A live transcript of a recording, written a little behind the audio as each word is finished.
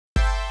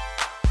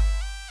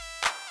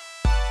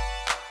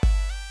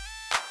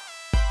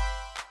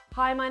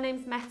Hi, my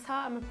name's Metta.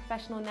 I'm a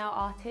professional nail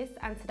artist,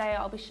 and today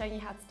I'll be showing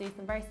you how to do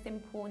some very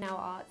simple nail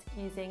art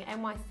using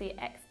NYC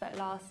Expert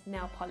Last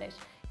nail polish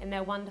in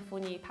their wonderful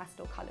new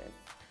pastel colours.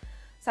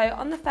 So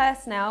on the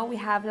first nail we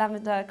have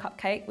Lavender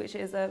Cupcake, which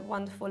is a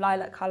wonderful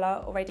lilac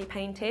colour already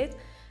painted,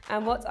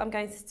 and what I'm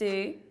going to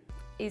do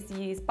is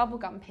use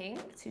bubblegum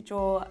pink to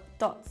draw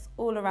dots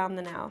all around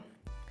the nail.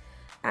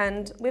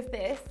 And with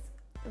this,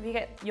 if you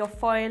get your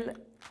foil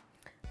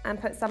and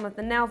put some of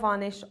the nail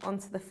varnish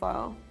onto the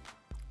foil.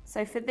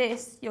 So for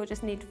this, you'll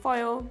just need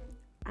foil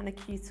and a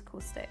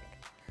cuticle stick.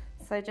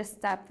 So just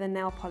dab the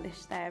nail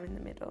polish there in the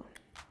middle.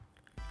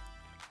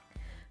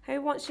 Okay,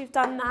 once you've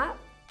done that,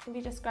 if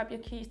you just grab your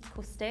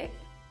cuticle stick,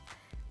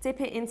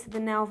 dip it into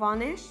the nail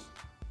varnish,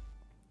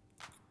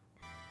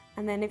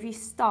 and then if you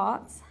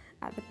start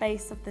at the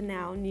base of the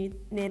nail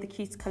near the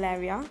cuticle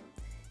area,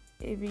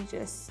 if you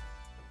just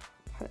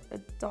put a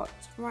dot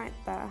right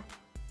there.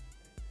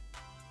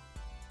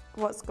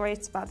 What's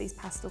great about these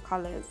pastel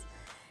colours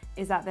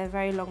is that they're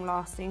very long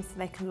lasting, so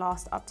they can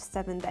last up to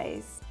 7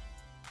 days.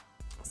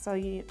 So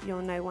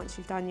you'll know once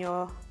you've done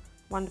your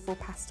wonderful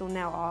pastel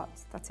nail art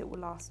that it will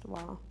last a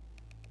while.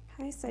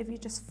 Okay, so if you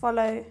just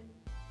follow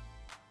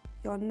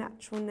your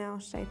natural nail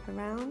shape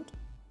around,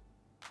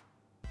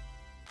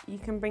 you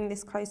can bring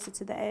this closer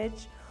to the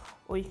edge,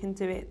 or you can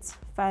do it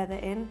further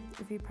in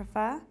if you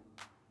prefer.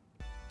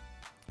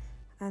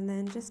 And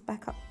then just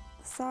back up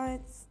the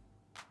sides.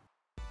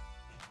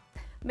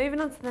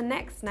 Moving on to the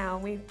next nail,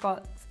 we've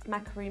got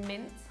Macaroon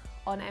Mint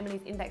on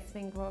Emily's index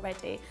finger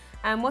already.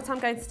 And what I'm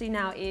going to do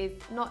now is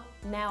not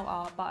nail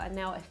art, but a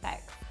nail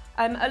effect.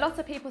 A lot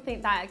of people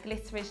think that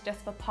glitter is just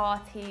for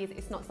parties,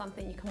 it's not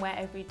something you can wear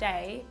every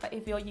day, but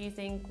if you're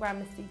using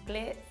Gramercy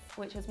Glitz,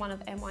 which is one of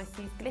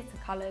NYC's glitter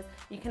colours,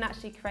 you can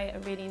actually create a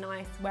really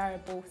nice,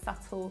 wearable,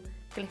 subtle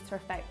glitter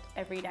effect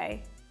every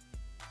day.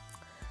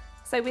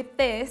 So with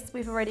this,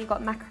 we've already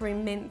got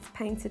Macaroon Mint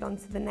painted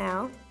onto the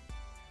nail.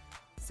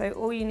 So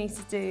all you need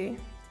to do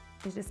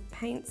is just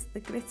paint the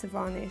glitter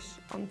varnish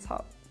on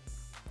top.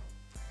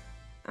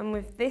 And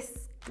with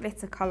this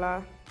glitter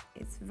colour,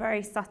 it's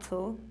very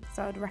subtle,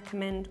 so I'd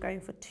recommend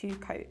going for 2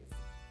 coats.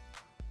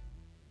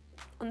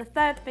 On the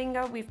third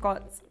finger, we've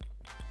got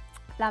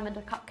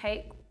Lavender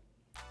Cupcake,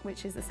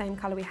 which is the same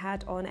colour we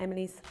had on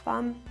Emily's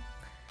thumb.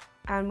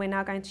 And we're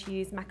now going to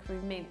use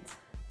Macaroon Mint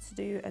to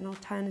do an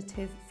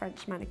alternative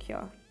French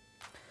manicure.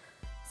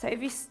 So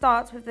if you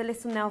start with the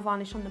little nail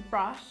varnish on the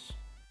brush,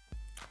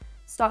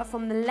 start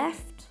from the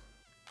left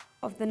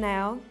of the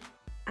nail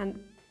and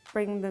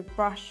bring the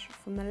brush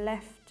from the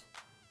left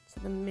to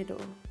the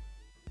middle,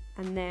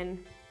 and then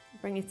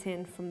bring it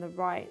in from the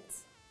right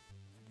to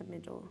the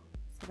middle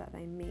so that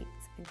they meet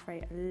and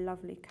create a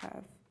lovely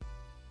curve.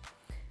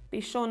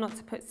 Be sure not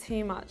to put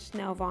too much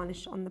nail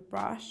varnish on the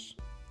brush.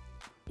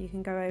 You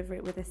can go over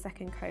it with a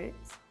second coat,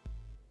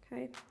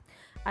 okay?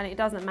 And it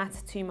doesn't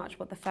matter too much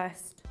what the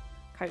first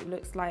coat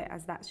looks like,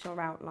 as that's your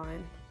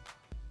outline.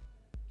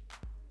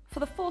 For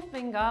the fourth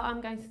finger,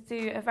 I'm going to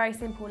do a very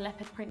simple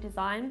leopard print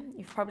design.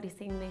 You've probably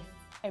seen this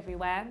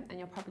everywhere, and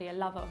you're probably a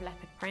lover of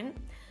leopard print.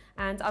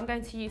 And I'm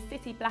going to use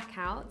City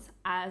Blackout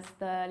as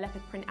the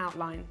leopard print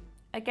outline.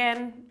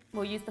 Again,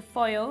 we'll use the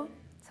foil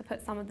to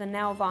put some of the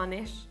nail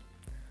varnish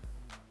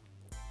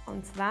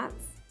onto that,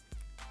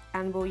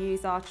 and we'll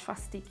use our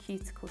trusty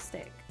cuticle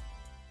stick.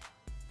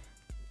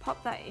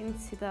 Pop that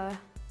into the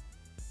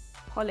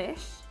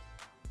polish,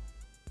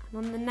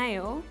 and on the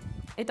nail,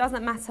 it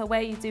doesn't matter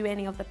where you do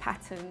any of the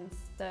patterns.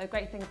 The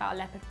great thing about a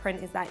leopard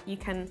print is that you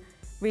can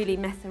really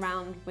mess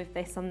around with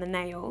this on the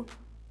nail.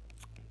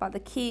 But the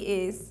key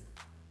is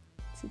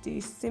to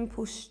do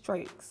simple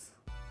strokes.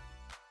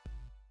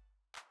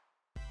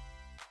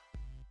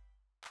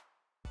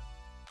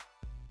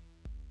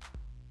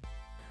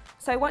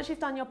 So once you've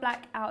done your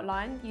black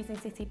outline using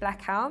City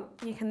Blackout,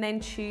 you can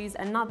then choose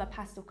another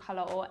pastel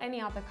colour or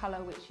any other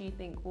colour which you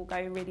think will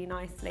go really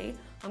nicely.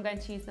 I'm going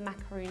to use the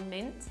Macaroon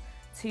Mint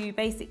to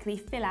basically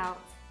fill out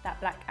that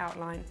black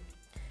outline.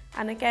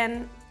 And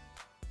again,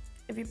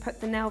 if you put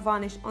the nail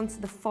varnish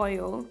onto the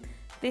foil,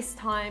 this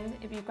time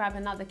if you grab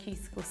another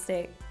cuticle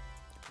stick,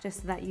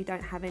 just so that you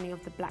don't have any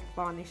of the black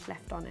varnish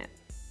left on it.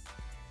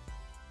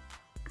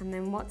 And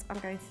then what I'm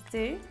going to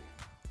do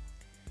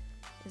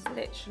is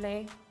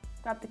literally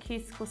grab the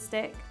cuticle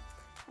stick,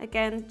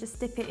 again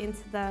just dip it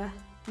into the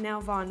nail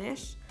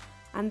varnish,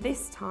 and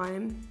this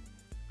time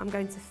I'm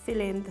going to fill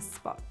in the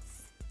spots.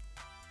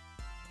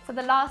 For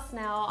the last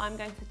nail, I'm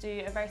going to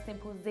do a very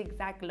simple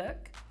zigzag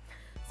look.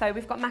 So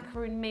we've got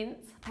Macaroon Mint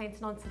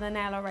painted onto the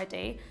nail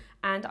already,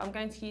 and I'm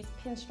going to use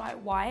Pinstripe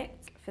White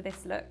for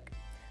this look.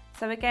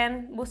 So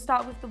again, we'll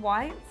start with the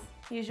white.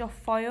 Use your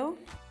foil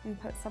and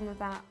put some of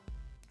that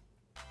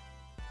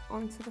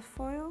onto the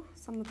foil,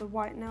 some of the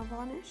white nail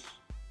varnish.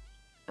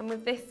 And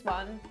with this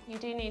one, you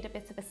do need a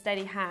bit of a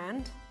steady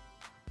hand.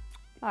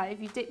 But if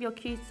you dip your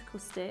cuticle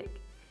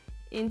stick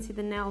into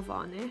the nail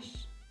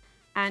varnish,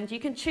 and you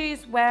can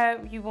choose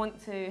where you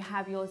want to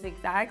have your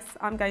zigzags.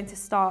 I'm going to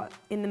start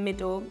in the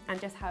middle and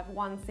just have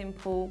one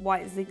simple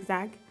white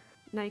zigzag.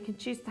 Now you can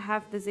choose to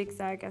have the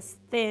zigzag as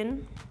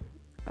thin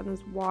and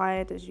as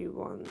wide as you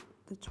want.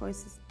 The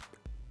choice is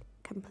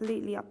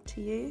completely up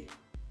to you.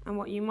 And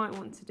what you might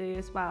want to do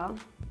as well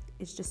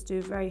is just do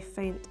a very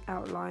faint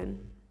outline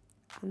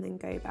and then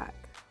go back,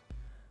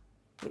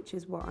 which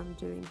is what I'm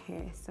doing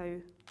here.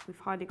 So we've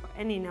hardly got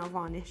any nail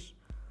varnish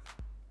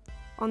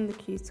on the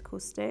cuticle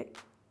stick,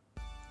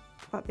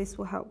 but this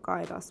will help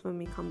guide us when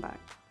we come back.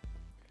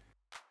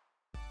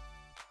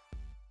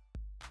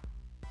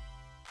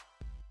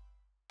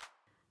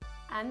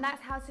 And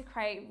that's how to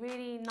create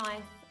really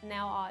nice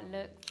nail art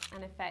looks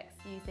and effects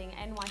using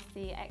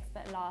NYC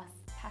Expert Last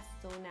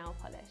Pastel nail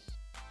polish.